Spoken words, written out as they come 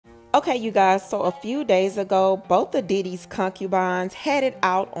Okay, you guys, so a few days ago, both of Diddy's concubines had it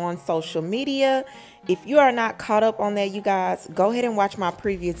out on social media. If you are not caught up on that, you guys, go ahead and watch my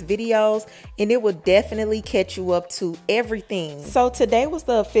previous videos and it will definitely catch you up to everything. So today was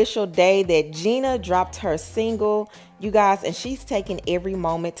the official day that Gina dropped her single, you guys, and she's taking every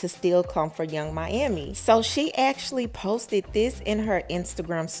moment to still come for Young Miami. So she actually posted this in her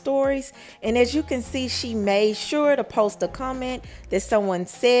Instagram stories, and as you can see, she made sure to post a comment that someone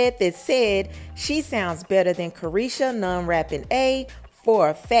said she sounds better than Carisha, non-rapping A. For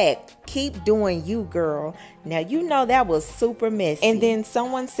a fact, keep doing you, girl. Now, you know that was super messy. And then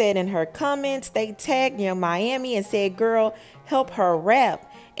someone said in her comments, they tagged Young Miami and said, girl, help her rap.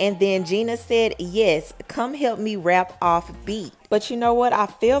 And then Gina said, yes, come help me rap off beat. But you know what? I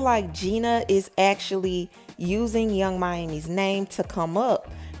feel like Gina is actually using Young Miami's name to come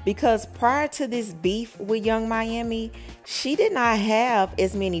up. Because prior to this beef with Young Miami, she did not have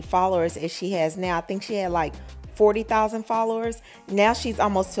as many followers as she has now. I think she had like 40,000 followers. Now she's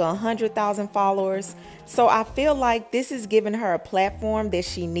almost to 100,000 followers. So I feel like this is giving her a platform that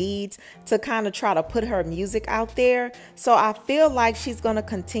she needs to kind of try to put her music out there. So I feel like she's going to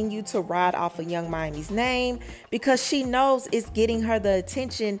continue to ride off of Young Miami's name because she knows it's getting her the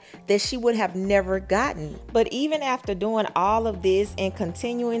attention that she would have never gotten. But even after doing all of this and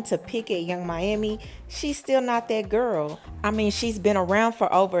continuing to pick at Young Miami, she's still not that girl. I mean, she's been around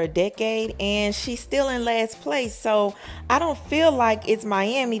for over a decade and she's still in last place. So I don't feel like it's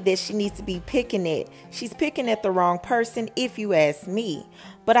Miami that she needs to be picking at. She's picking at the wrong person, if you ask me.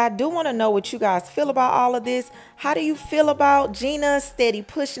 But I do want to know what you guys feel about all of this. How do you feel about Gina steady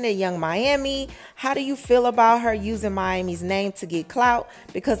pushing at Young Miami? How do you feel about her using Miami's name to get clout?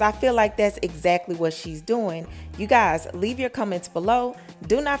 Because I feel like that's exactly what she's doing. You guys, leave your comments below.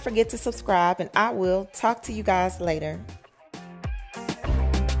 Do not forget to subscribe, and I will talk to you guys later.